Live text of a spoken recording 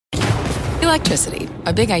Electricity,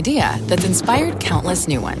 a big idea that's inspired countless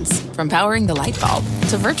new ones. From powering the light bulb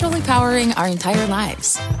to virtually powering our entire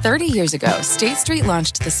lives. 30 years ago, State Street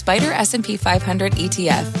launched the Spider S&P 500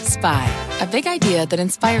 ETF, SPY. A big idea that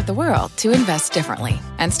inspired the world to invest differently.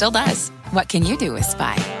 And still does. What can you do with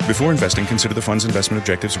SPY? Before investing, consider the fund's investment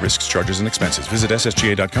objectives, risks, charges, and expenses. Visit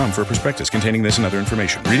ssga.com for a prospectus containing this and other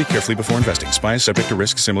information. Read it carefully before investing. SPY is subject to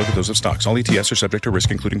risks similar to those of stocks. All ETFs are subject to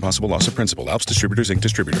risk, including possible loss of principal. Alps Distributors, Inc.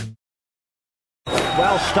 Distributor.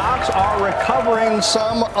 Well, stocks are recovering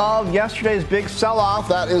some of yesterday's big sell-off.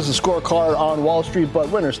 That is the scorecard on Wall Street, but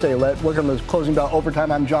winners stay lit. Welcome to the Closing Bell Overtime.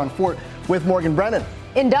 I'm Jon Fortt with Morgan Brennan.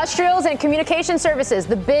 Industrials and communication services,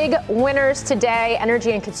 the big winners today.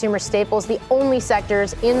 Energy and consumer staples, the only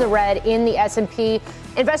sectors in the red in the S&P.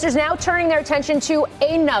 Investors now turning their attention to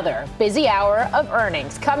another busy hour of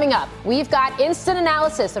earnings. Coming up, we've got instant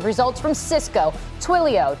analysis of results from Cisco,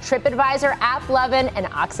 Twilio, Tripadvisor, Applovin, and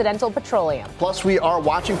Occidental Petroleum. Plus, we are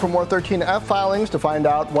watching for more 13F filings to find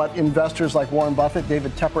out what investors like Warren Buffett,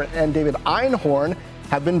 David Tepper, and David Einhorn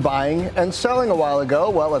have been buying and selling a while ago.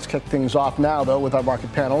 Well, let's kick things off now, though, with our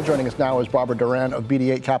market panel. Joining us now is Barbara Duran of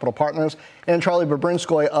BD8 Capital Partners and Charlie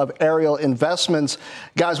Babrinskoy of Ariel Investments.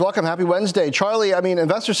 Guys, welcome. Happy Wednesday. Charlie,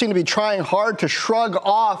 investors seem to be trying hard to shrug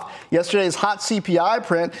off yesterday's hot CPI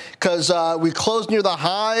print because we closed near the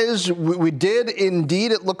highs. We did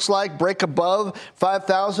indeed, it looks like, break above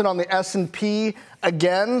 5,000 on the S&P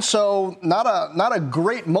again. So not a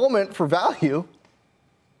great moment for value.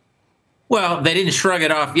 Well, they didn't shrug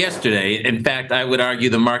it off yesterday. In fact, I would argue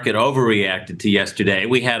the market overreacted to yesterday.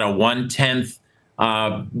 We had a 1/10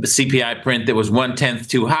 CPI print that was 1/10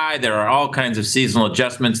 too high. There are all kinds of seasonal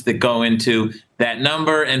adjustments that go into that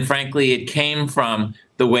number. And frankly, it came from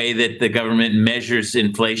the way that the government measures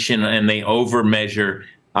inflation, and they overmeasure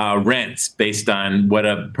rents based on what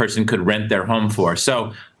a person could rent their home for.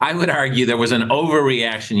 So I would argue there was an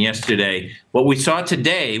overreaction yesterday. What we saw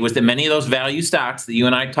today was that many of those value stocks that you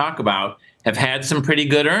and I talk about have had some pretty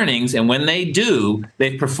good earnings. And when they do,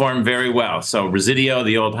 they've performed very well. So Resideo,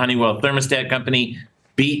 the old Honeywell thermostat company,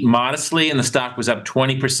 beat modestly and the stock was up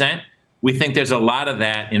 20%. We think there's a lot of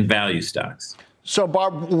that in value stocks. So,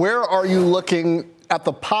 Barb, where are you looking at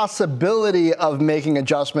the possibility of making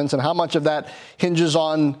adjustments, and how much of that hinges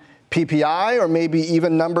on PPI or maybe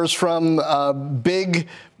even numbers from big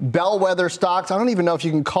bellwether stocks? I don't even know if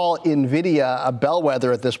you can call NVIDIA a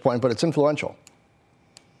bellwether at this point, but it's influential.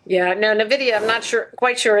 Yeah, no, NVIDIA, I'm not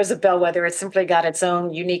quite sure is a bellwether. It's simply got its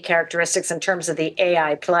own unique characteristics in terms of the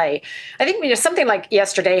AI play. I think when something like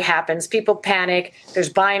yesterday happens, people panic, there's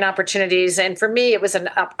buying opportunities. And for me, it was an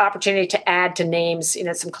opportunity to add to names,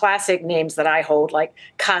 some classic names that I hold, like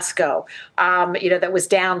Costco, that was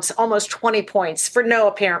down to almost 20 points for no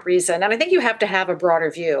apparent reason. And I think you have to have a broader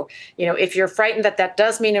view. If you're frightened that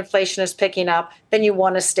does mean inflation is picking up, then you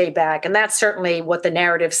want to stay back. And that's certainly what the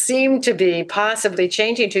narrative seemed to be possibly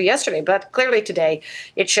changing to yesterday. But clearly today,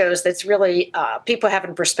 it shows that's really people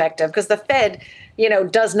having perspective, because the Fed,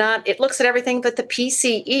 does not, it looks at everything, but the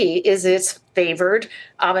PCE is its favored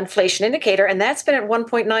inflation indicator, and that's been at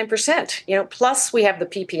 1.9%. Plus we have the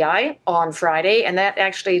PPI on Friday, and that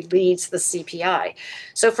actually leads the CPI.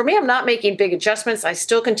 So for me, I'm not making big adjustments. I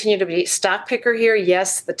still continue to be stock picker here.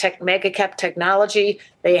 Yes, the mega cap technology,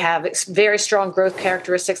 they have very strong growth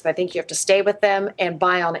characteristics, and I think you have to stay with them and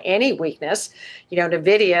buy on any weakness.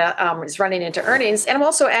 NVIDIA is running into earnings, and I'm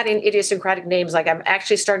also adding idiosyncratic names, like I'm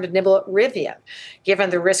actually starting to nibble at Rivian, given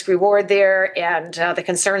the risk reward there and the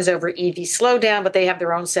concerns over EV slowdown, but they have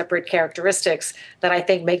their own separate characteristics that I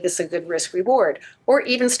think make this a good risk reward. Or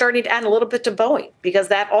even starting to add a little bit to Boeing, because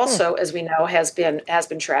that also, as we know, has been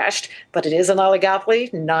trashed, but it is an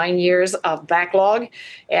oligopoly, 9 years of backlog,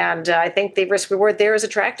 and I think the risk reward there is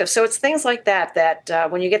attractive. So it's things like that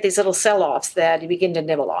when you get these little sell-offs that you begin to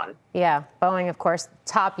nibble on. Yeah, Boeing, of course,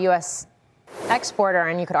 top U.S. exporter,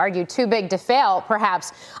 and you could argue too big to fail,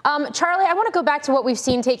 perhaps. Charlie, I want to go back to what we've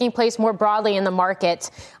seen taking place more broadly in the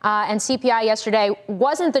market. And CPI yesterday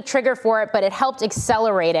wasn't the trigger for it, but it helped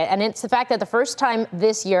accelerate it. And it's the fact that the first time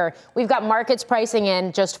this year, we've got markets pricing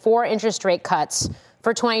in just 4 interest rate cuts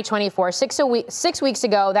for 2024. 6 weeks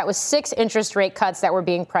ago, that was 6 interest rate cuts that were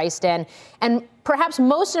being priced in. And perhaps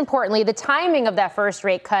most importantly, the timing of that first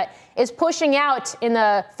rate cut is pushing out in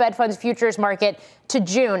the Fed funds futures market to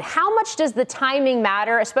June. How much does the timing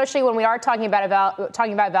matter, especially when we are talking about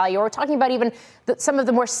value, or talking about even some of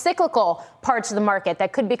the more cyclical parts of the market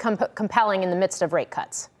that could become compelling in the midst of rate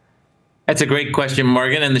cuts? That's a great question,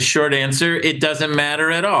 Morgan. And the short answer, it doesn't matter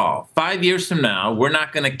at all. 5 years from now, we're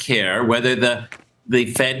not going to care whether the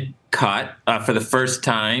Fed cut for the first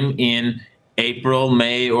time in April,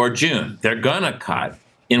 May, or June. They're going to cut.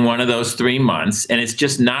 in one of those 3 months, and it's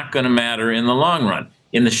just not going to matter in the long run.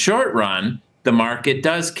 In the short run, the market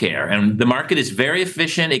does care, and the market is very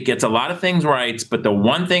efficient. It gets a lot of things right, but the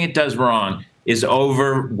one thing it does wrong is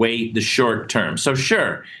overweight the short term. So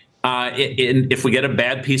sure, if we get a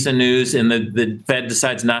bad piece of news and the Fed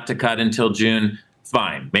decides not to cut until June,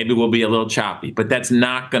 fine. Maybe we'll be a little choppy, but that's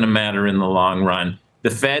not going to matter in the long run.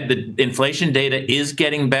 The inflation data is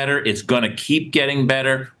getting better. It's going to keep getting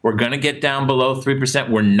better. We're going to get down below 3%.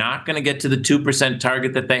 We're not going to get to the 2%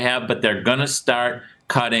 target that they have, but they're going to start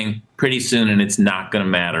cutting pretty soon, and it's not going to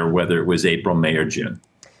matter whether it was April, May, or June.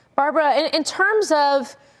 Barbara, in terms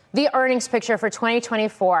of the earnings picture for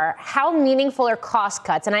 2024, how meaningful are cost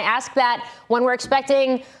cuts? And I ask that when we're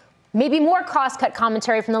expecting maybe more cost cut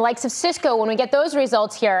commentary from the likes of Cisco when we get those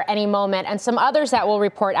results here any moment, and some others that will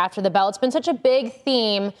report after the bell. It's been such a big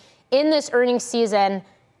theme in this earnings season.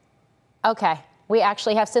 Okay, we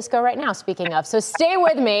actually have Cisco right now, speaking of. So stay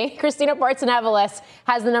with me. Christina Partsinevelos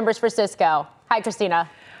has the numbers for Cisco. Hi, Christina.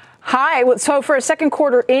 Hi. So for a second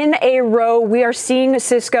quarter in a row, we are seeing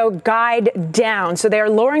Cisco guide down. So they are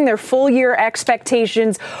lowering their full year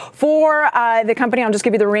expectations for the company. I'll just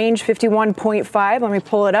give you the range, 51.5. Let me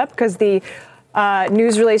pull it up because the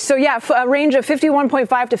news release. So yeah, a range of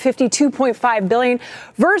 51.5 to 52.5 billion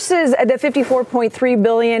versus the 54.3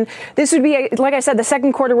 billion. This would be, like I said, the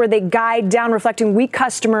second quarter where they guide down, reflecting weak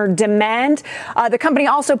customer demand. The company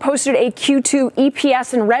also posted a Q2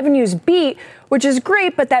 EPS and revenues beat, which is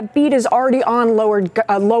great, but that beat is already on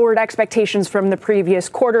lowered expectations from the previous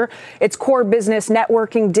quarter. Its core business,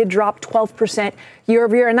 networking, did drop 12% year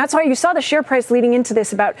over year. And that's why you saw the share price leading into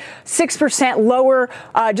this about 6% lower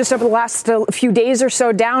just over the last few days or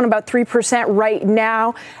so, down about 3% right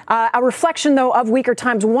now. A reflection, though, of weaker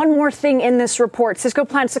times. One more thing in this report. Cisco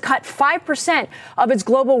plans to cut 5% of its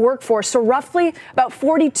global workforce, so roughly about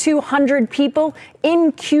 4,200 people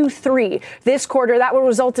in Q3. This quarter, that will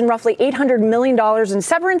result in roughly $800 million in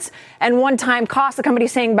severance and one-time costs. The company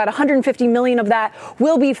is saying about $150 million of that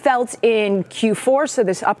will be felt in Q4, so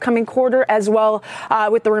this upcoming quarter, as well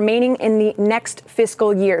with the remaining in the next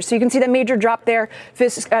fiscal year. So you can see the major drop there.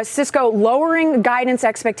 Cisco lowering guidance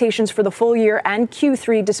expectations for the full year and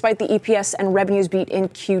Q3 despite the EPS and revenues beat in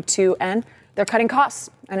Q2, and they're cutting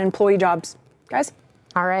costs and employee jobs. Guys?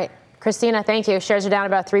 All right. Christina, thank you. Shares are down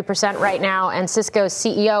about 3% right now, and Cisco's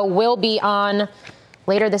CEO will be on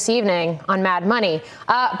later this evening on Mad Money.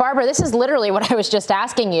 Barbara, this is literally what I was just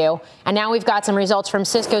asking you, and now we've got some results from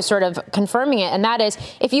Cisco sort of confirming it, and that is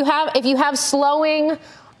if you have slowing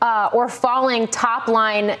or falling top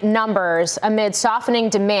line numbers amid softening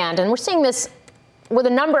demand, and we're seeing this with a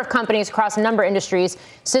number of companies across a number of industries,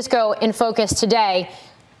 Cisco in focus today.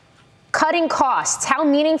 Cutting costs, how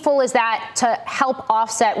meaningful is that to help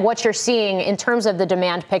offset what you're seeing in terms of the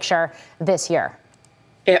demand picture this year?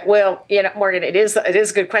 Yeah, well, Morgan, it is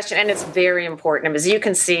a good question, and it's very important. As you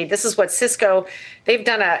can see, this is what Cisco, they've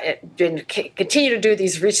continue to do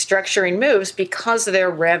these restructuring moves because of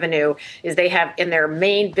their revenue is they have in their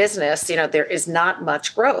main business, there is not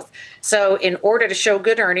much growth. So in order to show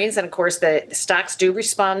good earnings, and of course the stocks do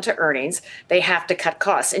respond to earnings, they have to cut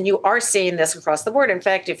costs. And you are seeing this across the board. In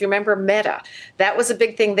fact, if you remember Meta, that was a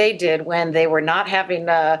big thing they did when they were not having,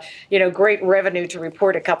 great revenue to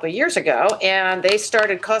report a couple of years ago. And they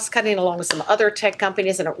started cost cutting along with some other tech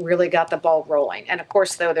companies, and it really got the ball rolling. And of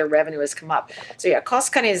course, though, their revenue has come up. So yeah,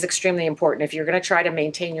 cost cutting is extremely important if you're going to try to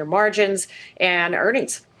maintain your margins and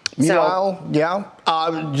earnings. Meanwhile,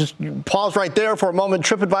 just pause right there for a moment.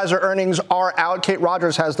 Tripadvisor earnings are out. Kate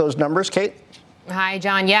Rogers has those numbers. Kate? Hi,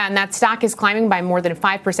 John. Yeah, and that stock is climbing by more than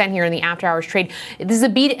 5% here in the after-hours trade. This is a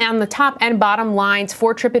beat on the top and bottom lines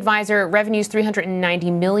for Tripadvisor. Revenues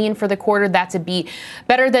 $390 million for the quarter. That's a beat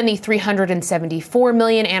better than the $374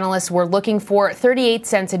 million analysts were looking for. 38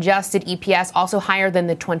 cents adjusted EPS, also higher than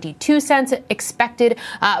the 22 cents expected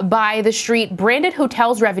by the street. Branded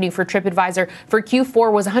hotels revenue for Tripadvisor for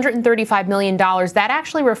Q4 was $135 million. That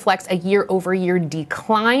actually reflects a year-over-year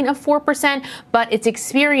decline of 4%, but its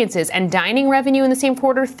experiences and dining revenue in the same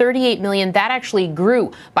quarter, $38 million. That actually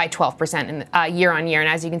grew by 12% year on year. And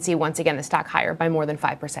as you can see, once again, the stock higher by more than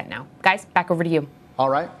 5% now. Guys, back over to you. All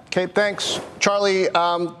right. Kate, thanks. Charlie,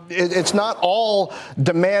 it's not all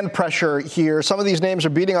demand pressure here. Some of these names are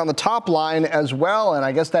beating on the top line as well. And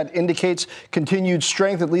I guess that indicates continued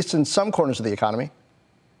strength, at least in some corners of the economy.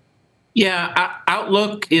 Yeah,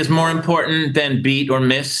 outlook is more important than beat or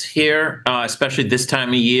miss here, especially this time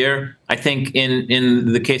of year. I think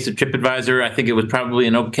in the case of Tripadvisor, I think it was probably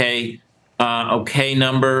an okay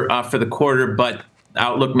number for the quarter, but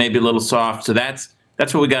outlook may be a little soft. So that's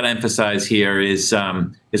what we got to emphasize here is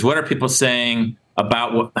what are people saying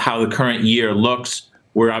about how the current year looks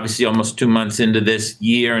We're obviously almost 2 months into this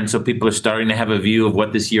year, and so people are starting to have a view of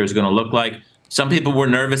what this year is going to look like. Some people were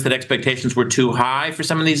nervous that expectations were too high for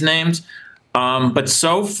some of these names, but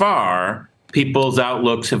so far, people's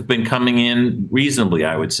outlooks have been coming in reasonably,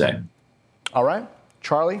 I would say. All right.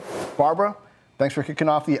 Charlie, Barbara, thanks for kicking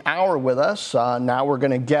off the hour with us. Now we're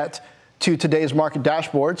going to get to today's market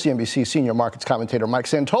dashboard. CNBC senior markets commentator Mike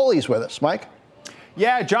Santoli is with us. Mike?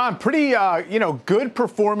 Yeah, John, pretty, good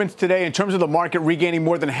performance today in terms of the market regaining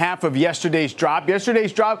more than half of yesterday's drop.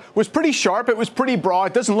 Yesterday's drop was pretty sharp. It was pretty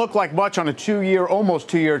broad. It doesn't look like much on a almost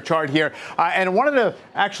two-year chart here. And I wanted to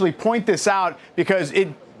actually point this out because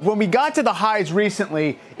when we got to the highs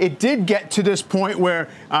recently, it did get to this point where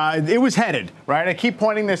it was headed, right? I keep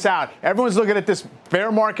pointing this out. Everyone's looking at this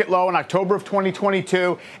bear market low in October of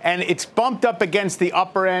 2022, and it's bumped up against the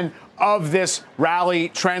upper end of this rally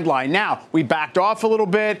trend line. Now, we backed off a little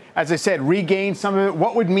bit, as I said, regained some of it.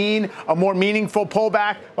 What would mean a more meaningful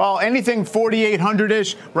pullback? Well, anything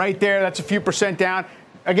 4,800-ish right there, that's a few percent down.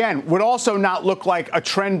 Again, would also not look like a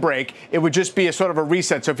trend break. It would just be a sort of a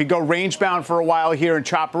reset. So if you go range bound for a while here and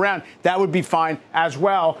chop around, that would be fine as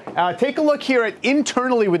well. Take a look here at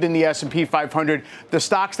internally within the S&P 500, the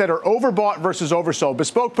stocks that are overbought versus oversold.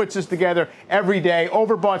 Bespoke puts this together every day.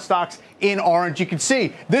 Overbought stocks in orange. You can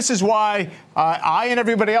see this is why I and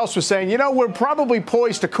everybody else was saying, we're probably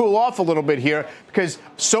poised to cool off a little bit here because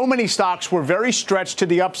so many stocks were very stretched to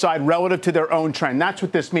the upside relative to their own trend. That's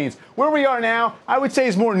what this means. Where we are now, I would say,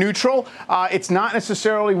 is more neutral. It's not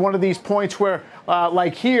necessarily one of these points where,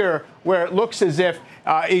 like here, where it looks as if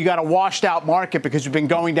you got a washed out market because you've been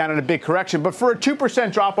going down in a big correction. But for a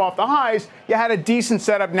 2% drop off the highs, you had a decent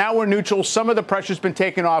setup. Now we're neutral. Some of the pressure's been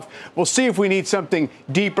taken off. We'll see if we need something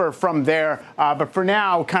deeper from there. But for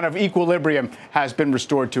now, kind of equilibrium has been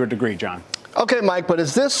restored to a degree, John. Okay, Mike, but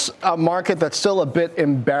is this a market that's still a bit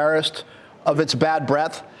embarrassed of its bad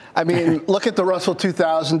breath? I mean, look at the Russell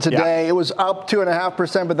 2000 today. Yeah. It was up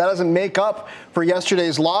 2.5%, but that doesn't make up for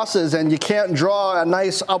yesterday's losses, and you can't draw a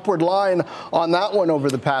nice upward line on that one over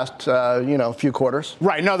the past, few quarters.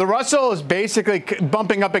 Right. No, the Russell is basically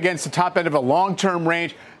bumping up against the top end of a long-term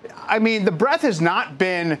range. I mean, the breadth has not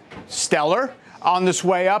been stellar on this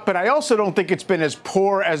way up, but I also don't think it's been as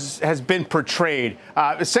poor as has been portrayed.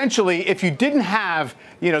 Essentially, if you didn't have,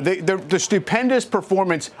 the stupendous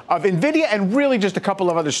performance of NVIDIA and really just a couple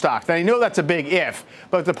of other stocks, and I know that's a big if,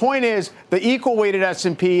 but the point is the equal weighted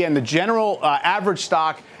S&P and the general average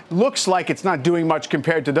stock looks like it's not doing much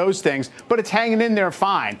compared to those things, but it's hanging in there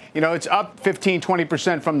fine. It's up 15,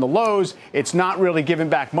 20% from the lows. It's not really giving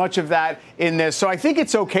back much of that in this. So I think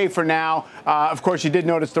it's okay for now. Of course, you did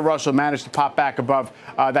notice the Russell managed to pop back above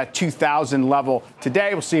that 2,000 level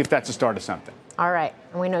today. We'll see if that's a start of something. All right.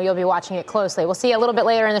 And we know you'll be watching it closely. We'll see you a little bit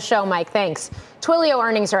later in the show, Mike. Thanks. Twilio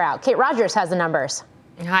earnings are out. Kate Rogers has the numbers.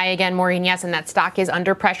 Hi again, Maureen. Yes, and that stock is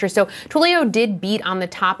under pressure. So Twilio did beat on the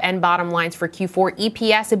top and bottom lines for Q4.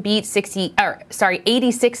 EPS a beat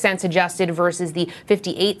 86 cents adjusted versus the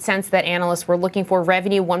 58 cents that analysts were looking for.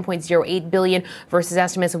 Revenue $1.08 billion versus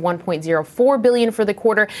estimates of $1.04 billion for the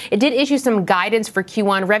quarter. It did issue some guidance for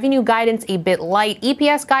Q1. Revenue guidance a bit light.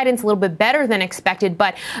 EPS guidance a little bit better than expected,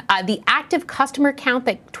 but the active customer count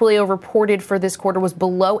that Twilio reported for this quarter was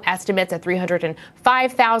below estimates at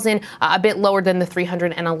 305,000, a bit lower than the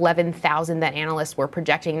 311,000 that analysts were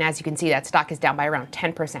projecting. And as you can see, that stock is down by around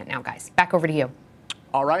 10% now, guys. Back over to you.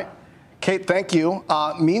 All right. Kate, thank you.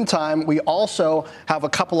 Meantime, we also have a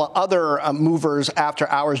couple of other movers after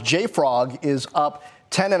hours. JFrog is up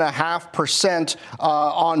 10.5%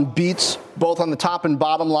 on beats, both on the top and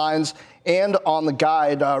bottom lines. And on the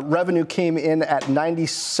guide, revenue came in at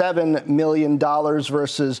 $97 million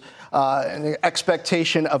versus an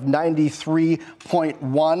expectation of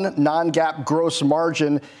 93.1. Non-GAAP gross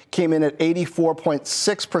margin came in at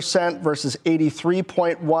 84.6% versus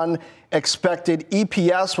 83.1 expected.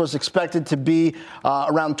 EPS was expected to be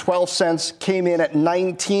around 12 cents, came in at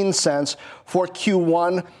 19 cents for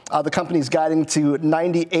Q1. The company's guiding to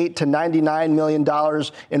 $98 to $99 million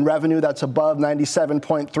in revenue. That's above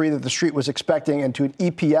 97.3 that the street was expecting, and to an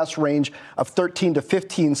EPS range of 13 to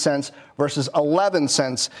 15 cents versus 11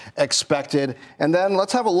 cents expected. And then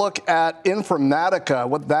let's have a look at Informatica,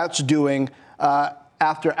 what that's doing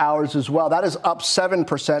after hours as well. That is up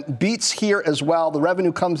 7%. Beats here as well. The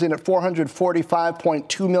revenue comes in at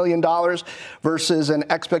 $445.2 million versus an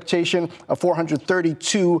expectation of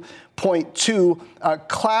 $432.2.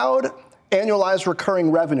 Cloud annualized recurring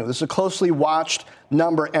revenue. This is a closely watched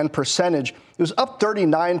number and percentage. It was up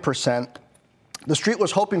 39%. The street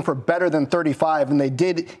was hoping for better than 35, and they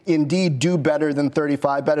did indeed do better than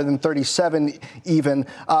 35, better than 37 even.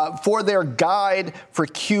 For their guide for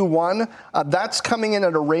Q1, that's coming in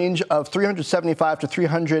at a range of $375 to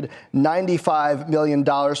 $395 million.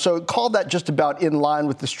 So call that just about in line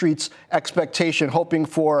with the street's expectation, hoping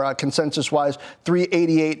for consensus-wise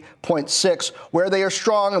 388.6. Where they are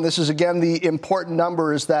strong, and this is again the important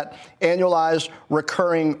number, is that annualized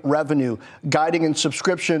recurring revenue, guiding in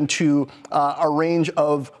subscription to a range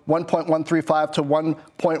of 1.135 to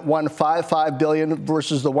 1.155 billion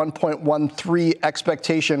versus the 1.13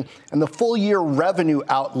 expectation, and the full year revenue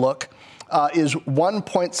outlook is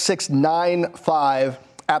 1.695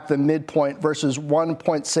 at the midpoint versus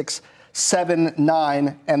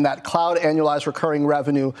 1.679, and that cloud annualized recurring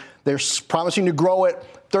revenue, they're promising to grow it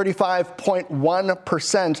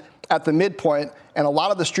 35.1% at the midpoint, and a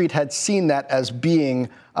lot of the street had seen that as being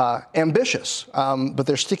ambitious, but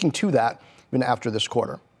they're sticking to that even after this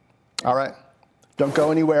quarter. All right, don't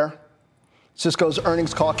go anywhere. Cisco's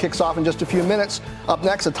earnings call kicks off in just a few minutes. Up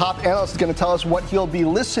next, a top analyst is going to tell us what he'll be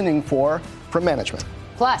listening for from management.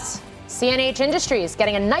 Plus, CNH Industries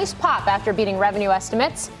getting a nice pop after beating revenue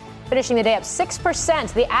estimates, finishing the day up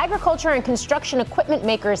 6%. The agriculture and construction equipment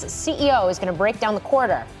makers CEO is going to break down the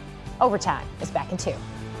quarter. Overtime is back in 2.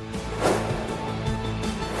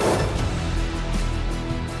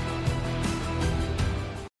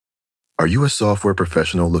 Are you a software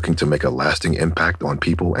professional looking to make a lasting impact on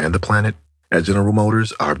people and the planet? At General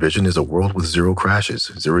Motors, our vision is a world with zero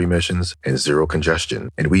crashes, zero emissions, and zero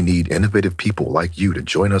congestion. And we need innovative people like you to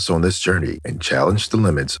join us on this journey and challenge the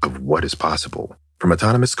limits of what is possible. From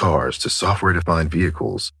autonomous cars to software-defined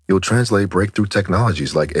vehicles, you'll translate breakthrough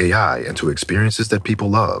technologies like AI into experiences that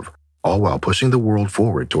people love, all while pushing the world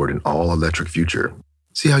forward toward an all-electric future.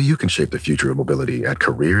 See how you can shape the future of mobility at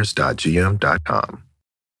careers.gm.com.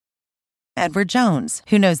 Edward Jones,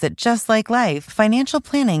 who knows that just like life, financial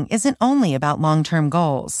planning isn't only about long-term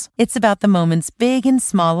goals. It's about the moments big and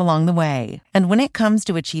small along the way. And when it comes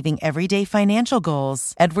to achieving everyday financial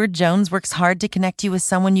goals, Edward Jones works hard to connect you with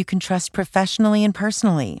someone you can trust professionally and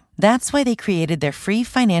personally. That's why they created their free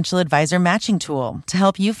financial advisor matching tool to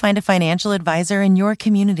help you find a financial advisor in your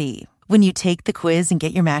community. When you take the quiz and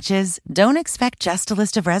get your matches, don't expect just a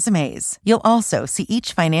list of resumes. You'll also see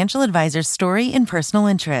each financial advisor's story and personal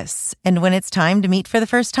interests. And when it's time to meet for the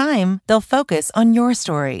first time, they'll focus on your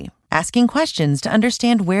story, asking questions to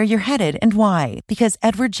understand where you're headed and why. Because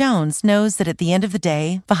Edward Jones knows that at the end of the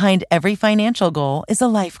day, behind every financial goal is a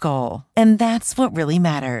life goal. And that's what really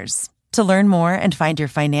matters. To learn more and find your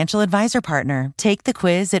financial advisor partner, take the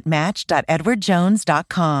quiz at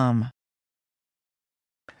match.edwardjones.com.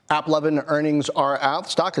 Applovin earnings are out.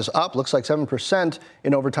 Stock is up, looks like 7%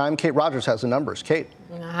 in overtime. Kate Rogers has the numbers. Kate.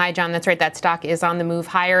 Hi, John. That's right. That stock is on the move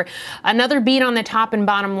higher. Another beat on the top and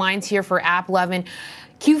bottom lines here for Applovin.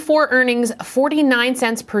 Q4 earnings, 49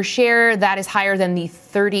 cents per share. That is higher than the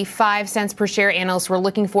 35 cents per share analysts were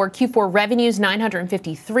looking for. Q4 revenues,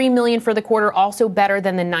 $953 million for the quarter, also better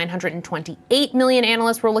than the $928 million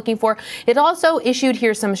analysts were looking for. It also issued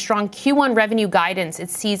here some strong Q1 revenue guidance.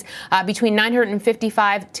 It sees between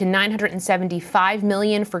 $955 to $975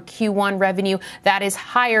 million for Q1 revenue. That is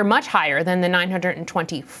higher, much higher than the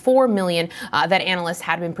 $924 million that analysts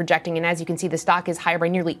had been projecting. And as you can see, the stock is higher by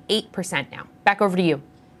nearly 8% now. Back over to you.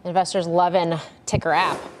 Investors loving ticker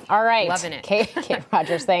app. All right. Loving it. Kate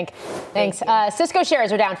Rogers, thanks. Cisco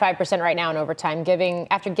shares are down 5% right now in overtime.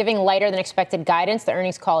 After giving lighter than expected guidance, the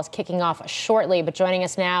earnings call is kicking off shortly. But joining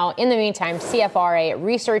us now, in the meantime, CFRA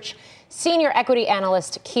Research Senior Equity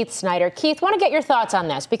Analyst Keith Snyder. Keith, want to get your thoughts on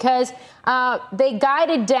this because they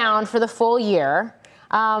guided down for the full year.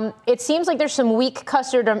 It seems like there's some weak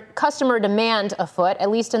customer demand afoot, at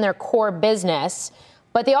least in their core business.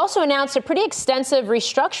 But they also announced a pretty extensive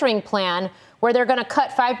restructuring plan where they're going to cut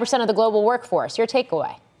 5% of the global workforce. Your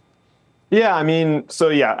takeaway?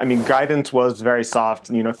 Guidance was very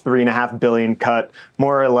soft. $3.5 billion cut,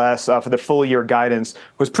 more or less, for the full year guidance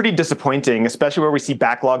was pretty disappointing, especially where we see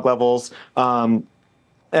backlog levels. And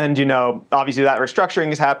obviously that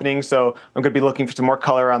restructuring is happening. So I'm going to be looking for some more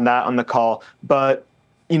color on that on the call. But,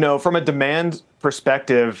 from a demand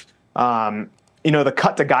perspective, the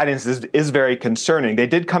cut to guidance is very concerning. They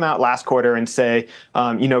did come out last quarter and say,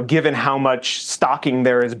 given how much stocking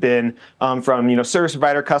there has been from, service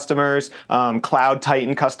provider customers, cloud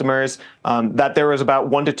titan customers, that there was about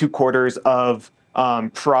 1 to 2 quarters of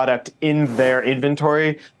product in their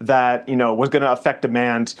inventory that, was going to affect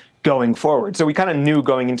demand going forward. So we kind of knew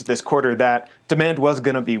going into this quarter that demand was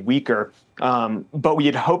going to be weaker. But we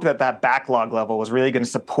had hoped that backlog level was really going to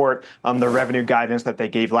support the revenue guidance that they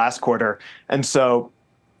gave last quarter. And so,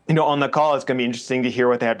 on the call, it's going to be interesting to hear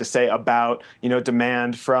what they have to say about,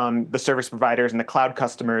 demand from the service providers and the cloud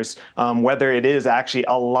customers, whether it is actually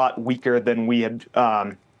a lot weaker than we had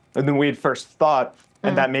first thought,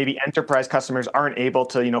 and that maybe enterprise customers aren't able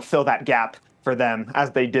to, fill that gap for them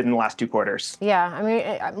as they did in the last 2 quarters. Yeah, I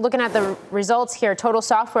mean, looking at the results here, total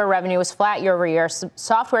software revenue was flat year over year.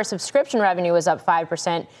 Software subscription revenue was up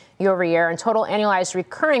 5% year over year, and total annualized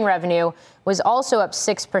recurring revenue was also up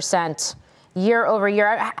 6% year over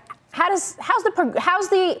year. How's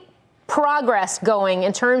the progress going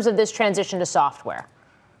in terms of this transition to software?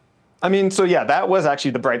 I mean, so yeah, that was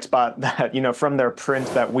actually the bright spot that, from their print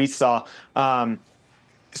that we saw.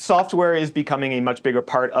 Software is becoming a much bigger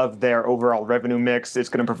part of their overall revenue mix. It's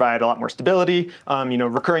going to provide a lot more stability.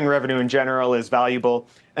 Recurring revenue in general is valuable.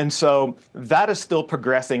 And so that is still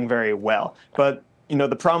progressing very well. But,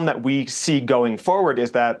 the problem that we see going forward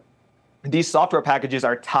is that these software packages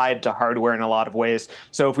are tied to hardware in a lot of ways.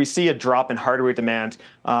 So if we see a drop in hardware demand,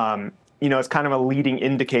 it's kind of a leading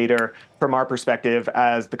indicator from our perspective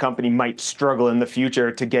as the company might struggle in the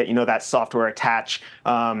future to get, that software attach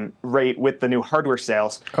rate with the new hardware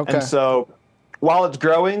sales. Okay. And so while it's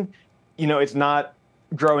growing, it's not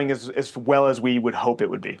growing as well as we would hope it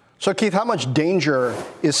would be. So, Keith, how much danger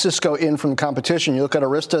is Cisco in from competition? You look at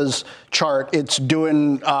Arista's chart, it's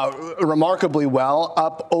doing remarkably well,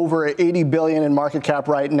 up over 80 billion in market cap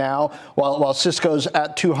right now, while Cisco's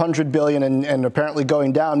at 200 billion and apparently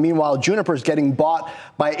going down. Meanwhile, Juniper's getting bought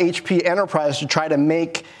by HP Enterprise to try to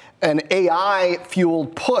make an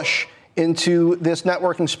AI-fueled push into this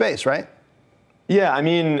networking space, right? Yeah, I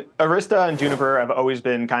mean, Arista and Juniper have always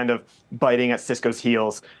been kind of biting at Cisco's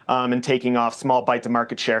heels and taking off small bites of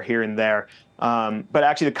market share here and there. But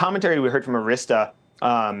actually, the commentary we heard from Arista,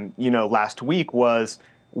 last week was,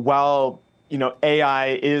 while AI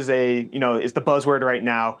is is the buzzword right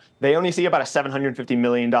now, they only see about a $750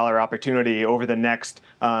 million opportunity over the next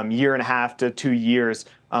year and a half to 2 years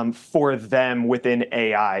for them within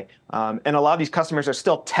AI. And a lot of these customers are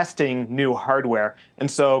still testing new hardware,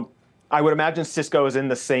 and so I would imagine Cisco is in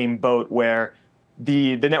the same boat where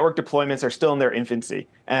the network deployments are still in their infancy,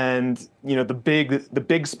 and the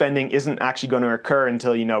big spending isn't actually going to occur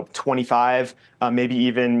until 25, maybe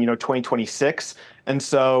even 2026. And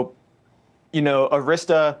so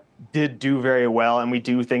Arista did do very well, and we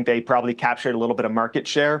do think they probably captured a little bit of market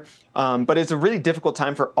share. But it's a really difficult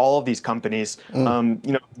time for all of these companies.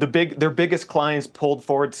 Their biggest clients pulled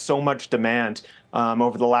forward so much demand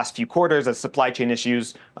over the last few quarters as supply chain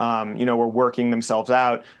issues, were working themselves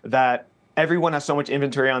out, that everyone has so much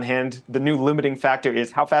inventory on hand. The new limiting factor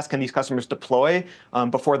is how fast can these customers deploy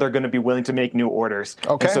before they're going to be willing to make new orders.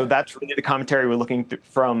 Okay. And so that's really the commentary we're looking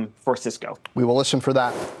for Cisco. We will listen for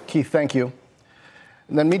that. Keith, thank you.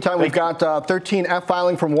 And then meantime, we've got 13F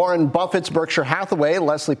filing from Warren Buffett's Berkshire Hathaway.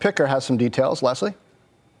 Leslie Picker has some details. Leslie?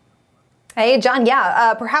 Hey, John.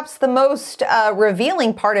 Yeah, perhaps the most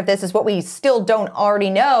revealing part of this is what we still don't already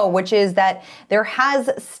know, which is that there has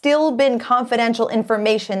still been confidential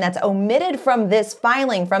information that's omitted from this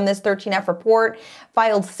filing, from this 13F report,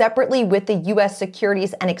 filed separately with the U.S.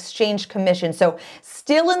 Securities and Exchange Commission. So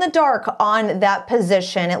still in the dark on that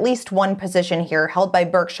position, at least one position here held by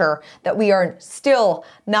Berkshire that we are still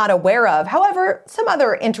not aware of. However, some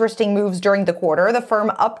other interesting moves during the quarter. The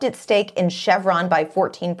firm upped its stake in Chevron by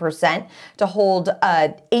 14%. To hold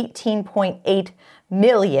 18.8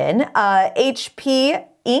 million. HP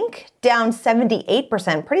Inc. down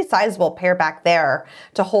 78%, pretty sizable pair back there,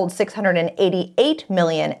 to hold 688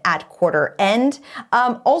 million at quarter end.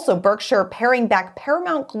 Also, Berkshire paring back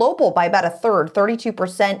Paramount Global by about a third,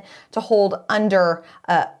 32%, to hold under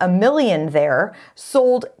a million there.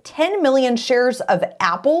 Sold 10 million shares of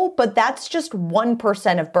Apple, but that's just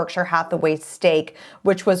 1% of Berkshire Hathaway's stake,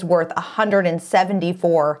 which was worth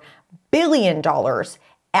 $174 billion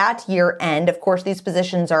at year end. Of course, these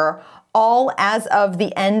positions are all as of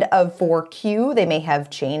the end of 4Q. They may have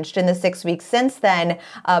changed in the 6 weeks since then,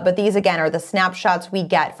 but these again are the snapshots we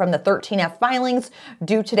get from the 13F filings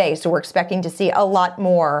due today. So we're expecting to see a lot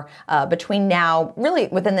more between now, really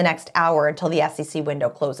within the next hour until the SEC window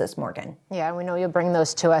closes, Morgan. Yeah, we know you'll bring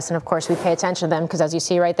those to us, and of course we pay attention to them because, as you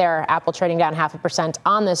see right there, Apple trading down 0.5%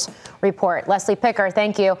 on this report. Leslie Picker,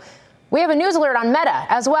 thank you. We have a news alert on Meta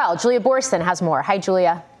as well. Julia Boorstin has more. Hi,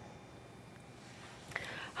 Julia.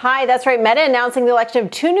 Hi, that's right. Meta announcing the election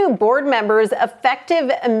of 2 new board members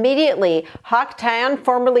effective immediately. Hock Tan,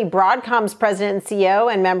 formerly Broadcom's president and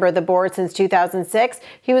CEO and member of the board since 2006.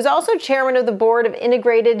 He was also chairman of the board of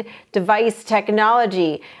Integrated Device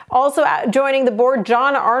Technology. Also joining the board,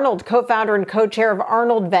 John Arnold, co-founder and co-chair of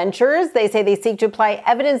Arnold Ventures. They say they seek to apply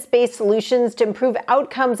evidence-based solutions to improve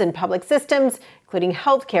outcomes in public systems, including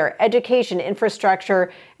healthcare, education,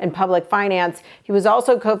 infrastructure, and public finance. He was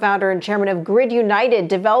also co-founder and chairman of Grid United,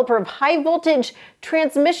 developer of high-voltage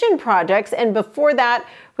transmission projects, and before that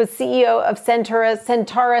was CEO of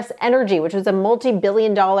Centaurus Energy, which was a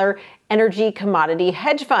multi-billion-dollar energy commodity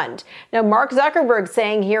hedge fund. Now, Mark Zuckerberg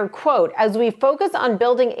saying here, quote, as we focus on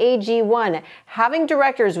building AG1, having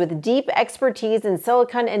directors with deep expertise in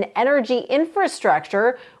silicon and energy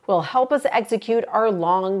infrastructure will help us execute our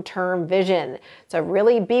long-term vision. So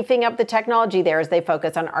really beefing up the technology there as they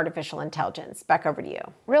focus on artificial intelligence. Back over to you.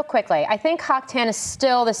 Real quickly, I think Hock Tan is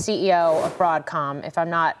still the CEO of Broadcom, if I'm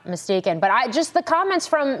not mistaken. But just the comments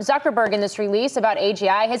from Zuckerberg in this release about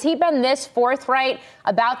AGI, has he been this forthright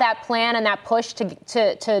about that plan and that push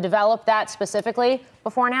to develop that specifically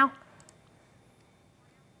before now?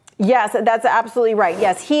 Yes, that's absolutely right.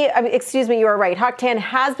 Yes, you are right. Hock Tan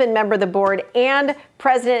has been member of the board and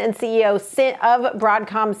president and CEO of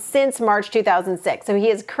Broadcom since March 2006. So he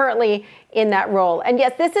is currently in that role. And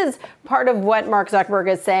yes, this is part of what Mark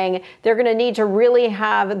Zuckerberg is saying. They're going to need to really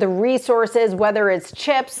have the resources, whether it's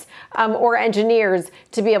chips or engineers,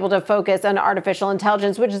 to be able to focus on artificial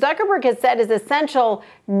intelligence, which Zuckerberg has said is essential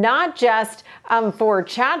not just for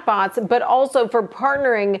chatbots, but also for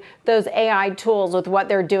partnering those AI tools with what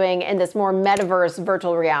they're doing in this more metaverse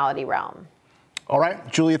virtual reality realm. All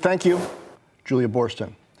right, Julia, thank you. Julia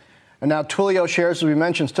Borston. And now Twilio shares, as we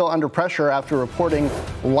mentioned, still under pressure after reporting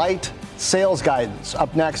light sales guidance.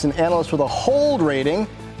 Up next, an analyst with a hold rating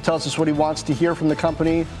tells us what he wants to hear from the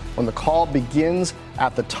company when the call begins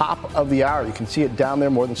at the top of the hour. You can see it down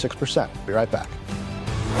there more than 6%. Be right back.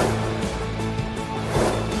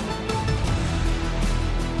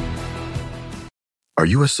 Are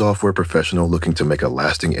you a software professional looking to make a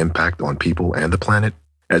lasting impact on people and the planet?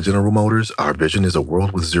 At General Motors, our vision is a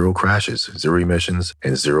world with zero crashes, zero emissions,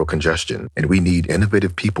 and zero congestion. And we need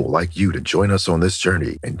innovative people like you to join us on this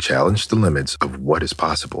journey and challenge the limits of what is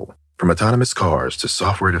possible. From autonomous cars to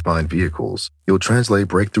software-defined vehicles, you'll translate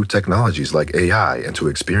breakthrough technologies like AI into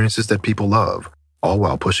experiences that people love, all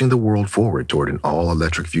while pushing the world forward toward an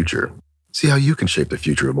all-electric future. See how you can shape the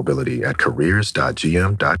future of mobility at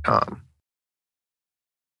careers.gm.com.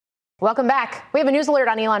 Welcome back. We have a news alert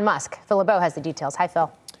on Elon Musk. Phil LeBeau has the details. Hi, Phil.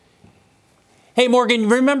 Hey, Morgan,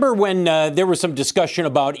 remember when there was some discussion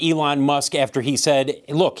about Elon Musk after he said,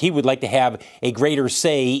 look, he would like to have a greater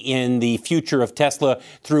say in the future of Tesla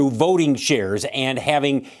through voting shares and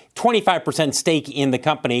having 25% stake in the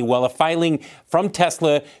company? Well, a filing from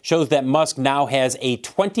Tesla shows that Musk now has a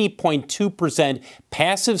 20.2%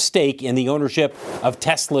 passive stake in the ownership of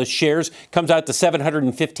Tesla shares. Comes out to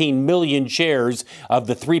 715 million shares of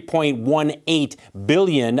the 3.18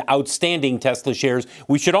 billion outstanding Tesla shares.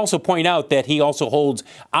 We should also point out that he also holds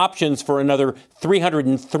options for another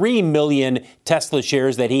 303 million Tesla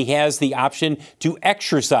shares that he has the option to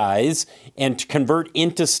exercise and to convert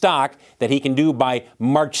into stock that he can do by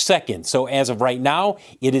March 2nd. So as of right now,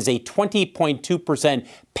 it is a 20.2%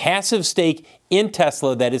 passive stake in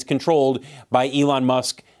Tesla that is controlled by Elon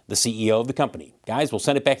Musk, the CEO of the company. Guys, we'll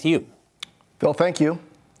send it back to you. Phil, thank you.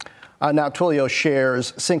 Now, Twilio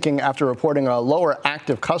shares sinking after reporting a lower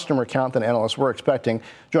active customer count than analysts were expecting.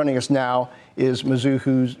 Joining us now is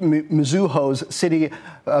Mizuho's Siti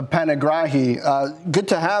Panigrahi. Good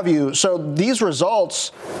to have you. So these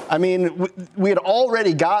results, I mean, we had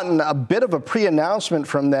already gotten a bit of a pre-announcement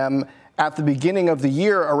from them at the beginning of the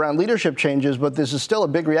year around leadership changes, but this is still a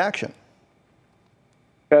big reaction.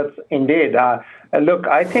 Yes, indeed. Look,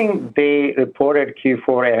 I think they reported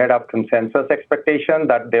Q4 ahead of consensus expectation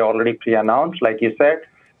that they already pre-announced, like you said.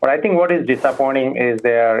 But I think what is disappointing is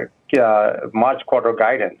their March quarter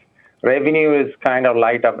guidance. Revenue is kind of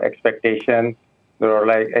light of expectation. There were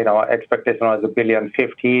expectation was $1.05 billion,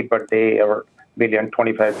 but they are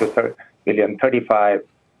 $1.25 to $1.35.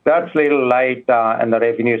 That's a little light on the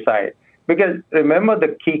revenue side. Because remember,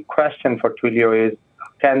 the key question for Twilio is,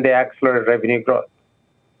 can they accelerate revenue growth?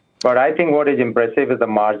 But I think what is impressive is the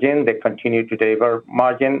margin. They continue to deliver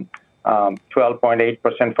margin,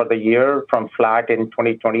 12.8% for the year from flat in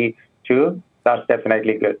 2022. That's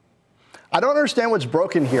definitely good. I don't understand what's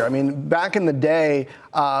broken here. I mean, back in the day,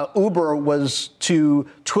 Uber was to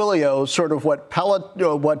Twilio sort of what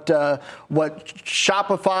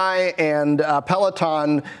Shopify and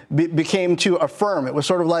Peloton became to Affirm. It was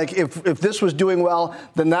sort of like if this was doing well,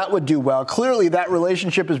 then that would do well. Clearly, that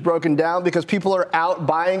relationship is broken down because people are out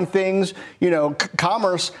buying things.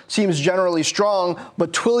 Commerce seems generally strong,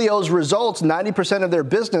 but Twilio's results, 90% of their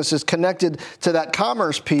business is connected to that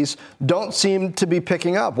commerce piece, don't seem to be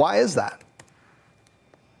picking up. Why is that?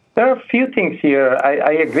 There are a few things here.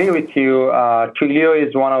 I agree with you. Twilio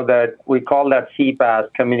is one of the, we call that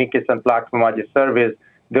CPaaS, Communication Platform as a Service.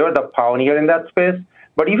 They're the pioneer in that space.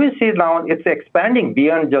 But if you see now, it's expanding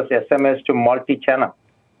beyond just SMS to multi-channel.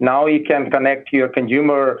 Now you can connect your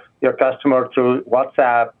consumer, your customer through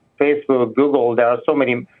WhatsApp, Facebook, Google. There are so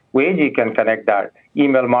many ways you can connect that.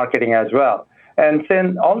 Email marketing as well. And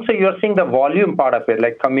then also you're seeing the volume part of it,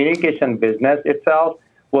 like communication business itself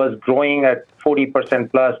was growing at 40%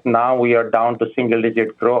 plus. Now we are down to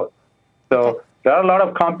single-digit growth. So there are a lot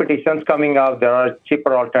of competitions coming out. There are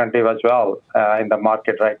cheaper alternatives as well in the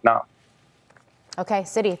market right now. Okay,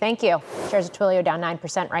 Siti, thank you. Shares of Twilio down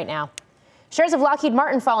 9% right now. Shares of Lockheed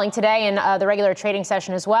Martin falling today in the regular trading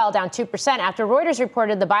session as well, down 2% after Reuters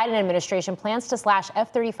reported the Biden administration plans to slash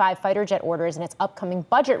F-35 fighter jet orders in its upcoming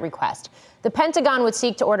budget request. The Pentagon would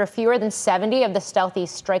seek to order fewer than 70 of the stealthy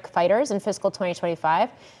strike fighters in fiscal 2025,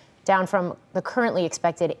 down from the currently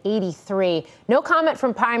expected 83. No comment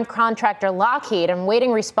from prime contractor Lockheed and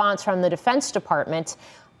waiting response from the Defense Department.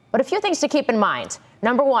 But a few things to keep in mind.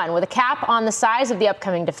 Number one, with a cap on the size of the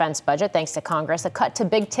upcoming defense budget, thanks to Congress, a cut to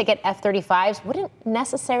big-ticket F-35s wouldn't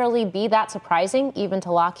necessarily be that surprising, even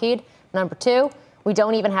to Lockheed. Number two, we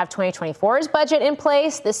don't even have 2024's budget in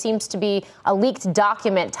place. This seems to be a leaked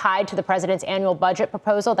document tied to the president's annual budget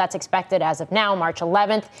proposal that's expected as of now, March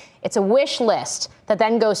 11th. It's a wish list that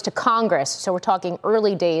then goes to Congress, so we're talking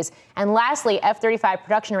early days. And lastly, F-35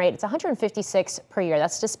 production rate, it's 156 per year.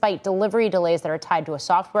 That's despite delivery delays that are tied to a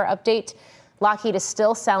software update. Lockheed is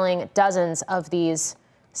still selling dozens of these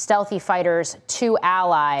stealthy fighters to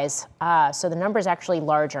allies, so the number is actually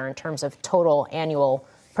larger in terms of total annual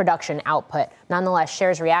production output. Nonetheless,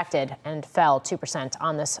 shares reacted and fell 2%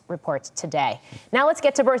 on this report today. Now let's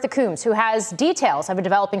get to Bertha Coombs, who has details of a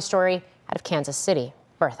developing story out of Kansas City.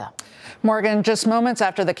 Bertha. Morgan, just moments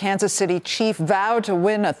after the Kansas City Chief vowed to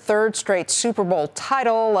win a third straight Super Bowl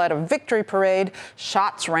title at a victory parade,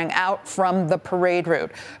 shots rang out from the parade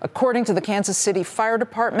route. According to the Kansas City Fire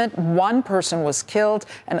Department, one person was killed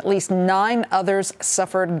and at least 9 others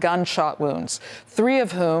suffered gunshot wounds, 3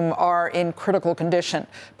 of whom are in critical condition.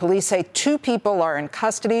 Police say 2 people are in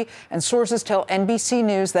custody, and sources tell NBC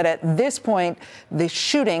News that at this point, the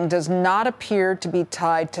shooting does not appear to be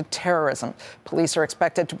tied to terrorism. Police are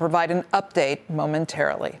expected to provide an update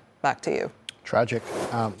momentarily. Back to you. Tragic.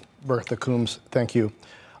 Bertha Coombs, thank you.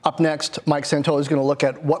 Up next, Mike Santoli is going to look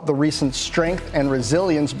at what the recent strength and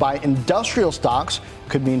resilience by industrial stocks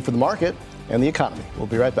could mean for the market and the economy. We'll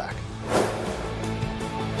be right back.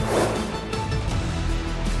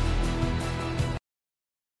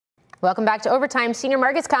 Welcome back to Overtime. Senior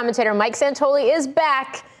markets commentator Mike Santoli is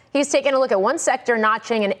back. He's taking a look at one sector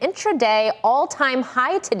notching an intraday all-time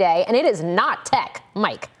high today, and it is not tech.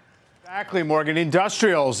 Mike. Exactly, Morgan.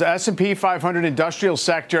 Industrials, S&P 500 industrial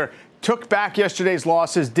sector took back yesterday's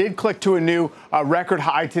losses, did click to a new record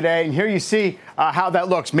high today. And here you see how that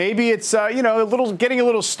looks. Maybe it's, getting a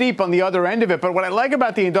little steep on the other end of it. But what I like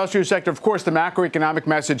about the industrial sector, of course, the macroeconomic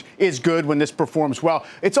message is good when this performs well.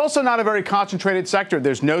 It's also not a very concentrated sector.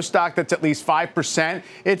 There's no stock that's at least 5%.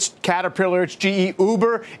 It's Caterpillar, it's GE.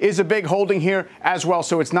 Uber is a big holding here as well.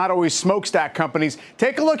 So it's not always smokestack companies.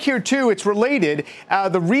 Take a look here, too. It's related.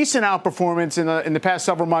 The recent outperformance in the past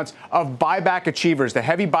several months of buyback achievers, the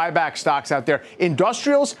heavy buyback stocks out there.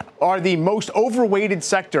 Industrials are the most overweighted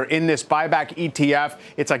sector in this buyback ETF.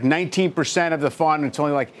 It's like 19% of the fund. It's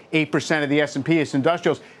only like 8% of the S&P. It's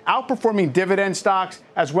industrials outperforming dividend stocks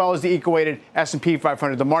as well as the equal-weighted S&P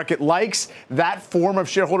 500. The market likes that form of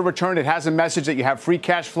shareholder return. It has a message that you have free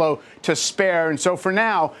cash flow to spare. And so for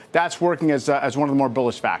now, that's working as one of the more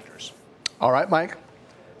bullish factors. All right, Mike.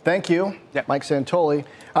 Thank you. Yep. Mike Santoli.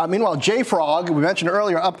 Meanwhile, JFrog, we mentioned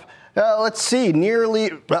earlier, up nearly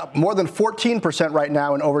more than 14% right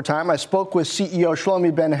now in overtime. I spoke with CEO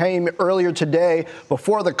Shlomi Ben Haim earlier today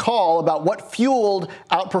before the call about what fueled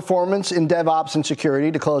outperformance in DevOps and security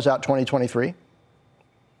to close out 2023.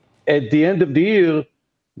 At the end of the year,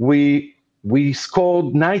 we scored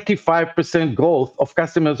 95% growth of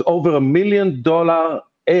customers over $1 million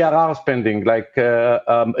ARR spending, like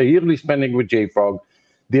a yearly spending with JFrog.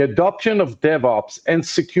 The adoption of DevOps and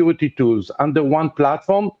security tools under one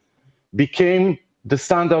platform became the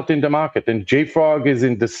standard in the market, and JFrog is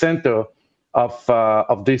in the center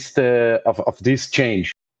of this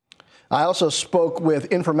change. I also spoke with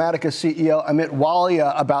Informatica CEO Amit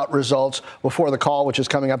Walia about results before the call, which is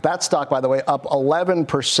coming up. That stock, by the way, up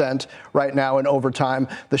 11% right now in overtime.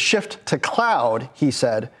 The shift to cloud, he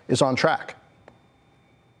said, is on track.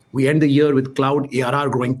 We end the year with cloud ARR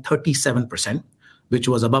growing 37%, which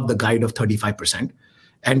was above the guide of 35%.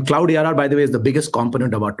 And cloud ARR, by the way, is the biggest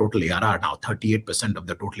component of our total ARR now. 38% of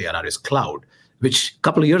the total ARR is cloud, which a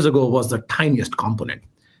couple of years ago was the tiniest component.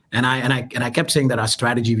 And I kept saying that our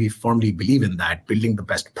strategy, we firmly believe in that, building the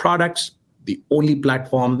best products, the only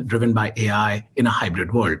platform driven by AI in a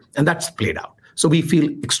hybrid world. And that's played out. So we feel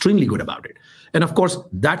extremely good about it. And of course,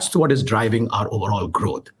 that's what is driving our overall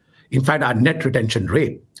growth. In fact, our net retention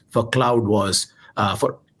rate for cloud was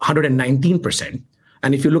for 119%.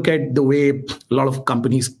 And if you look at the way a lot of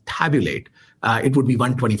companies tabulate, it would be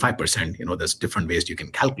 125%. There's different ways you can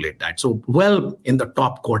calculate that. So well in the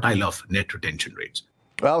top quartile of net retention rates.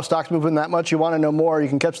 Well, stock's moving that much. You want to know more, you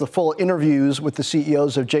can catch the full interviews with the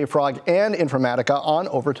CEOs of JFrog and Informatica on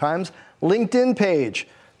Overtime's LinkedIn page.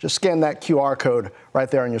 Just scan that QR code right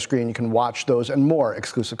there on your screen. You can watch those and more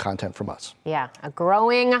exclusive content from us. Yeah, a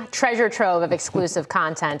growing treasure trove of exclusive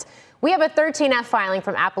content. We have a 13F filing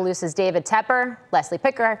from Appaloosa's David Tepper. Leslie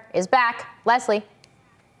Picker is back. Leslie.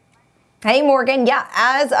 Hey, Morgan. Yeah,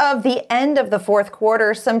 as of the end of the fourth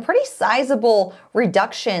quarter, some pretty sizable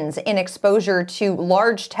reductions in exposure to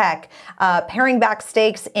large tech, paring back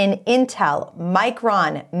stakes in Intel,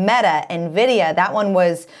 Micron, Meta, NVIDIA. That one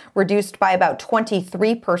was reduced by about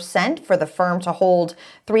 23% for the firm to hold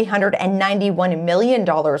 $391 million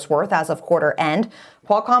worth as of quarter end.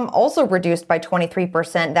 Qualcomm also reduced by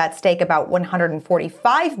 23%, that stake about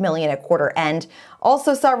 $145 million at quarter end.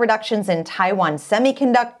 Also saw reductions in Taiwan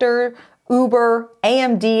Semiconductor, Uber,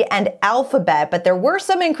 AMD, and Alphabet, but there were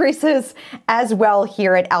some increases as well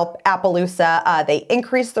here at Appaloosa. They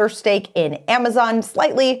increased their stake in Amazon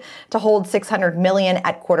slightly to hold $600 million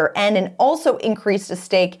at quarter end, and also increased a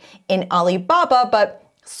stake in Alibaba,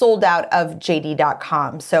 but sold out of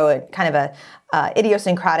JD.com. So kind of a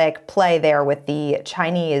idiosyncratic play there with the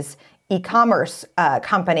Chinese e-commerce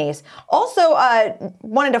companies. Also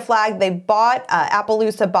wanted to flag,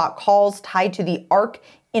 Appaloosa bought calls tied to the ARK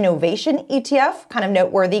Innovation ETF, kind of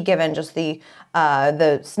noteworthy given just the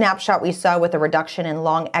snapshot we saw with a reduction in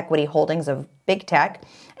long equity holdings of big tech,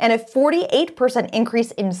 and a 48%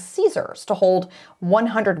 increase in Caesars to hold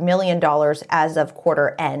 $100 million as of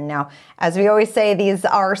quarter end. Now, as we always say, these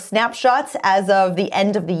are snapshots as of the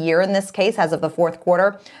end of the year, in this case, as of the fourth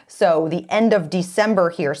quarter. So the end of December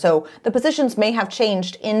here. So the positions may have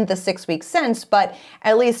changed in the 6 weeks since, but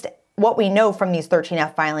at least what we know from these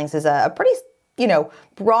 13F filings is a pretty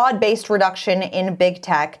broad-based reduction in big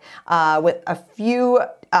tech with a few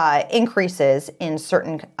increases in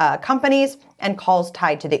certain companies and calls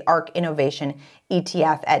tied to the ARK Innovation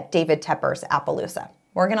ETF at David Tepper's Appaloosa.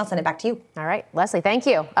 Morgan, I'll send it back to you. All right, Leslie, thank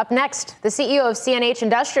you. Up next, the CEO of CNH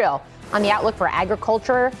Industrial on the outlook for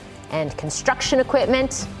agriculture and construction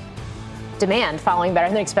equipment demand following better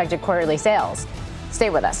than expected quarterly sales. Stay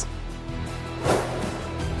with us.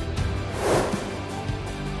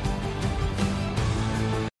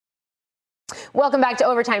 Welcome back to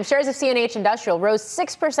Overtime. Shares of CNH Industrial rose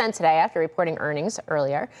 6% today after reporting earnings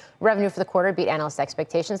earlier. Revenue for the quarter beat analyst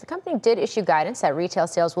expectations. The company did issue guidance that retail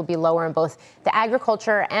sales will be lower in both the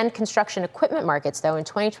agriculture and construction equipment markets, though, in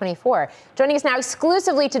 2024. Joining us now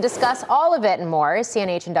exclusively to discuss all of it and more is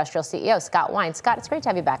CNH Industrial CEO Scott Wine. Scott, it's great to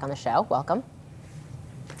have you back on the show. Welcome.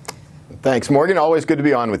 Thanks, Morgan. Always good to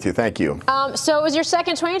be on with you. Thank you. So it was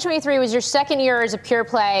 2023 was your second year as a pure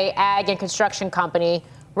play ag and construction company.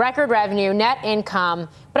 Record revenue, net income.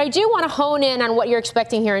 But I do want to hone in on what you're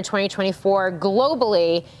expecting here in 2024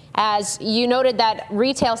 globally, as you noted that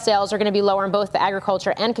retail sales are going to be lower in both the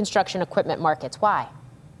agriculture and construction equipment markets. Why?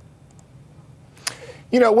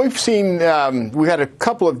 We've seen, we had a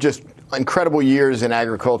couple of just incredible years in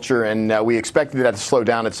agriculture, and we expected that to slow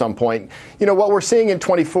down at some point. What we're seeing in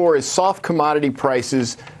 24 is soft commodity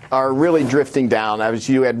prices are really drifting down.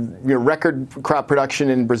 You had record crop production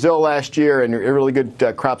in Brazil last year and really good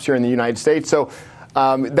crops here in the United States. So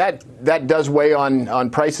that does weigh on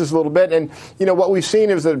prices a little bit. And, what we've seen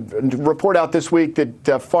is a report out this week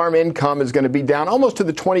that farm income is going to be down almost to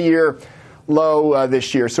the 20-year low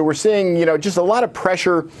this year. So we're seeing, just a lot of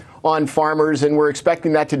pressure on farmers, and we're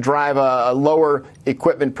expecting that to drive a lower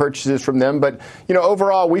equipment purchases from them. But,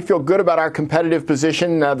 overall, we feel good about our competitive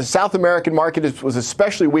position. The South American market was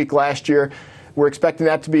especially weak last year. We're expecting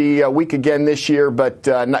that to be weak again this year, but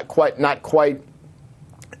not quite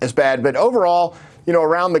as bad. But overall,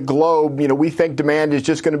 around the globe, we think demand is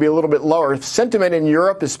just going to be a little bit lower. Sentiment in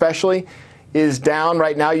Europe especially is down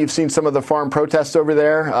right now. You've seen some of the farm protests over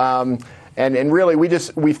there. And really,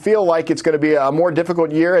 we feel like it's going to be a more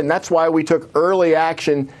difficult year, and that's why we took early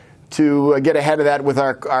action to get ahead of that with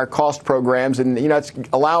our cost programs. And, it's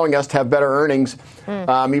allowing us to have better earnings,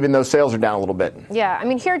 even though sales are down a little bit. Yeah,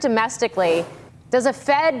 here domestically, does a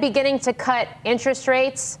Fed beginning to cut interest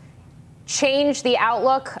rates change the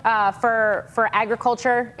outlook for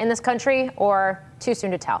agriculture in this country, or too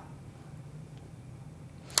soon to tell?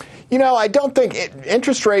 I don't think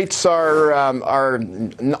interest rates are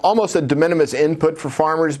almost a de minimis input for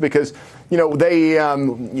farmers because, we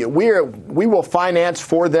will finance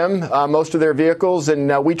for them most of their vehicles,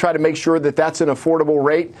 and we try to make sure that that's an affordable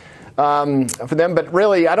rate for them. But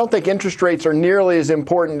really, I don't think interest rates are nearly as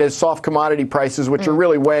important as soft commodity prices, which are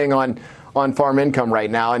really weighing on farm income right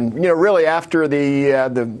now. And, really after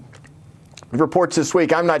the reports this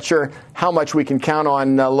week, I'm not sure how much we can count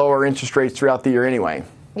on lower interest rates throughout the year anyway.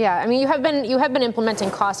 Yeah, I mean, you have been implementing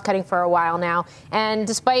cost cutting for a while now, and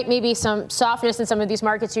despite maybe some softness in some of these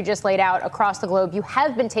markets you just laid out across the globe, you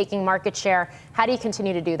have been taking market share. How do you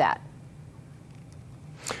continue to do that?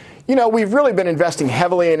 We've really been investing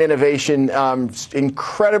heavily in innovation,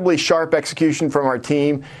 incredibly sharp execution from our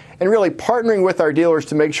team, and really partnering with our dealers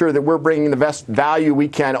to make sure that we're bringing the best value we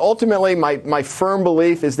can. Ultimately, my firm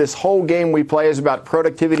belief is this whole game we play is about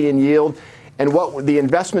productivity and yield. And what the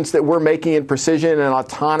investments that we're making in precision and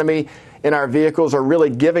autonomy in our vehicles are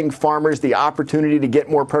really giving farmers the opportunity to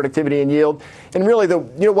get more productivity and yield. And really,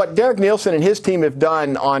 what Derek Nielsen and his team have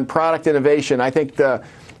done on product innovation, I think the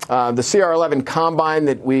CR11 Combine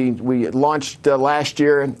that we launched last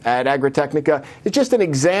year at Agritechnica is just an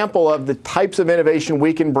example of the types of innovation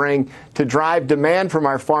we can bring to drive demand from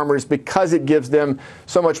our farmers because it gives them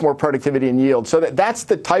so much more productivity and yield. So that's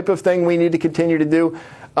the type of thing we need to continue to do.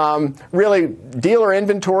 Really, dealer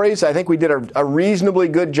inventories, I think we did a reasonably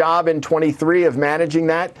good job in 23 of managing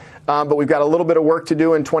that, but we've got a little bit of work to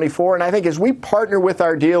do in 24. And I think as we partner with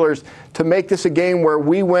our dealers to make this a game where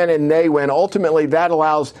we win and they win, ultimately that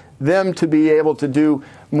allows them to be able to do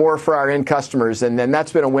more for our end customers. And then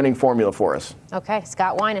that's been a winning formula for us. Okay,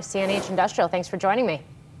 Scott Wine of CNH Industrial, thanks for joining me.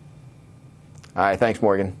 All right, thanks,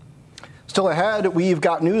 Morgan. Still ahead, we've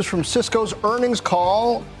got news from Cisco's earnings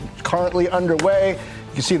call currently underway.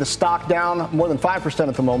 You can see the stock down more than 5%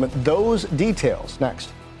 at the moment. Those details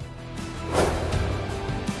next.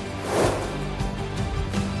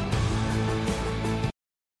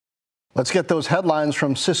 Let's get those headlines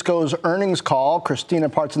from Cisco's earnings call. Christina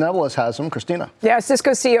Partsinevelos has them. Christina. Yeah,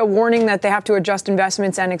 Cisco CEO warning that they have to adjust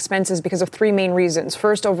investments and expenses because of three main reasons.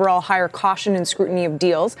 First, overall higher caution and scrutiny of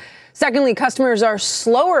deals. Secondly, customers are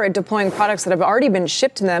slower at deploying products that have already been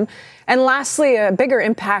shipped to them. And lastly, a bigger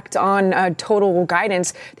impact on total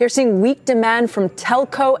guidance. They're seeing weak demand from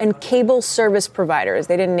telco and cable service providers.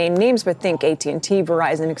 They didn't name names, but think AT&T,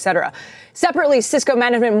 Verizon, et cetera. Separately, Cisco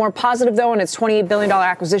management more positive, though, on its $28 billion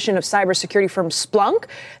acquisition of cybersecurity firm Splunk.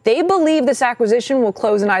 They believe this acquisition will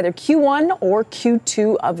close in either Q1 or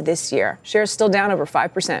Q2 of this year. Shares still down over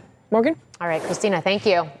 5%. Morgan? All right, Christina, thank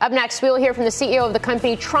you. Up next, we will hear from the CEO of the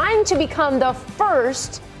company trying to become the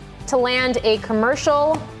first to land a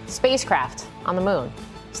commercial spacecraft on the moon.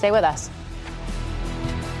 Stay with us.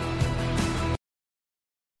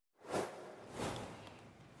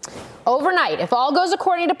 Overnight, if all goes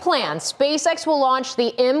according to plan, SpaceX will launch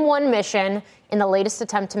the M1 mission in the latest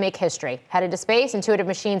attempt to make history. Headed to space, Intuitive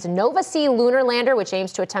Machines' Nova-C lunar lander, which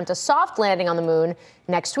aims to attempt a soft landing on the moon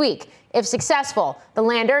next week. If successful, the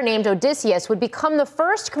lander, named Odysseus, would become the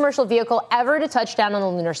first commercial vehicle ever to touch down on the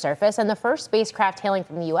lunar surface and the first spacecraft hailing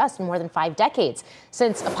from the U.S. in more than 5 decades,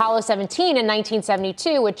 since Apollo 17 in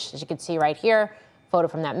 1972, which, as you can see right here, photo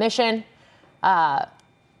from that mission,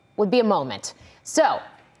 would be a moment. So,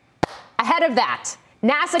 ahead of that,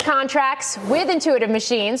 NASA contracts with Intuitive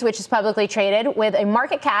Machines, which is publicly traded, with a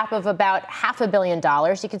market cap of about $500 million.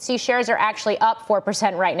 You can see shares are actually up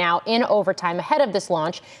 4% right now in overtime ahead of this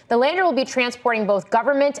launch. The lander will be transporting both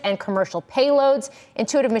government and commercial payloads.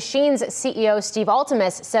 Intuitive Machines CEO Steve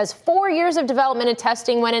Altemus says 4 years of development and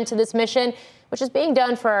testing went into this mission, which is being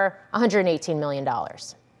done for $118 million.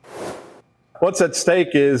 What's at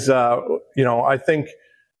stake is, I think,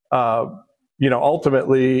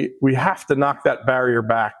 ultimately, we have to knock that barrier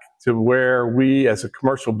back to where we as a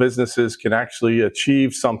commercial businesses can actually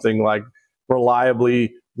achieve something like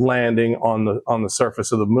reliably landing on the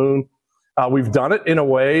surface of the moon. We've done it in a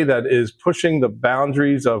way that is pushing the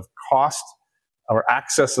boundaries of cost or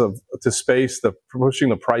access to space, pushing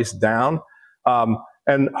the price down.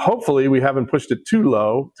 And hopefully we haven't pushed it too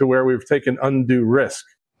low to where we've taken undue risk.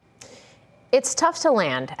 It's tough to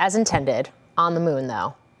land, as intended, on the moon,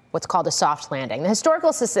 though. What's called a soft landing. The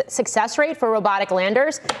historical success rate for robotic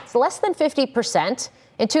landers is less than 50%.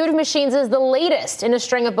 Intuitive Machines is the latest in a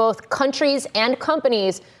string of both countries and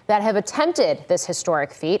companies that have attempted this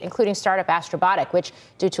historic feat, including startup Astrobotic, which,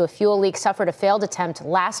 due to a fuel leak, suffered a failed attempt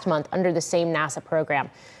last month under the same NASA program.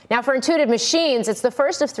 Now, for Intuitive Machines, it's the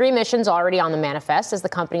first of 3 missions already on the manifest as the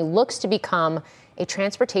company looks to become a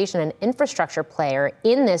transportation and infrastructure player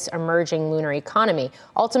in this emerging lunar economy.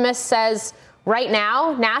 Ultimus says right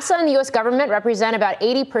now, NASA and the U.S. government represent about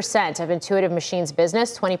 80% of Intuitive Machines'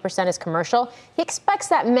 business. 20% is commercial. He expects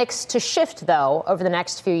that mix to shift, though, over the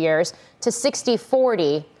next few years to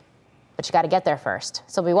 60-40. But you got to get there first.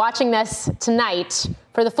 So we'll be watching this tonight.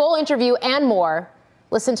 For the full interview and more,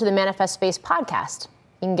 listen to the Manifest Space podcast.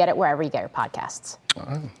 You can get it wherever you get your podcasts.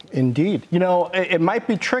 Indeed. You know, it might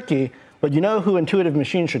be tricky, but you know who Intuitive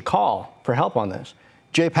Machines should call for help on this?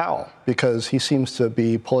 Jay Powell, because he seems to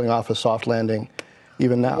be pulling off a soft landing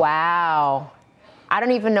even now. Wow. I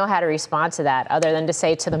don't even know how to respond to that other than to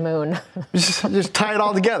say to the moon. just tie it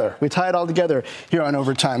all together. We tie it all together here on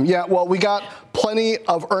Overtime. Yeah, well, we got plenty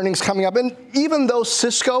of earnings coming up. And even though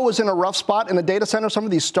Cisco was in a rough spot in the data center, some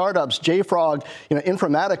of these startups, JFrog,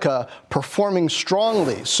 Informatica, performing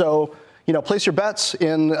strongly. So, place your bets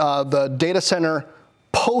in the data center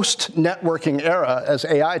post-networking era as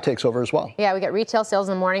AI takes over as well. Yeah, we get retail sales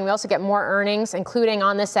in the morning. We also get more earnings, including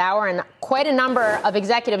on this hour, and quite a number of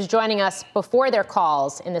executives joining us before their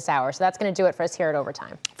calls in this hour. So that's going to do it for us here at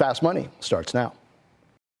Overtime. Fast Money starts now.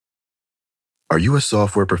 Are you a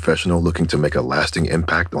software professional looking to make a lasting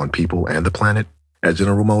impact on people and the planet? At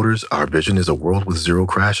General Motors, our vision is a world with zero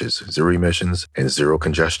crashes, zero emissions, and zero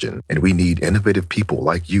congestion. And we need innovative people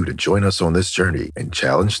like you to join us on this journey and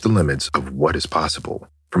challenge the limits of what is possible.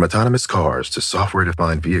 From autonomous cars to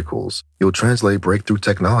software-defined vehicles, you'll translate breakthrough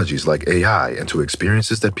technologies like AI into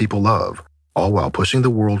experiences that people love, all while pushing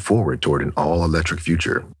the world forward toward an all-electric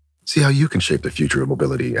future. See how you can shape the future of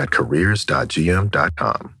mobility at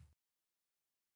careers.gm.com.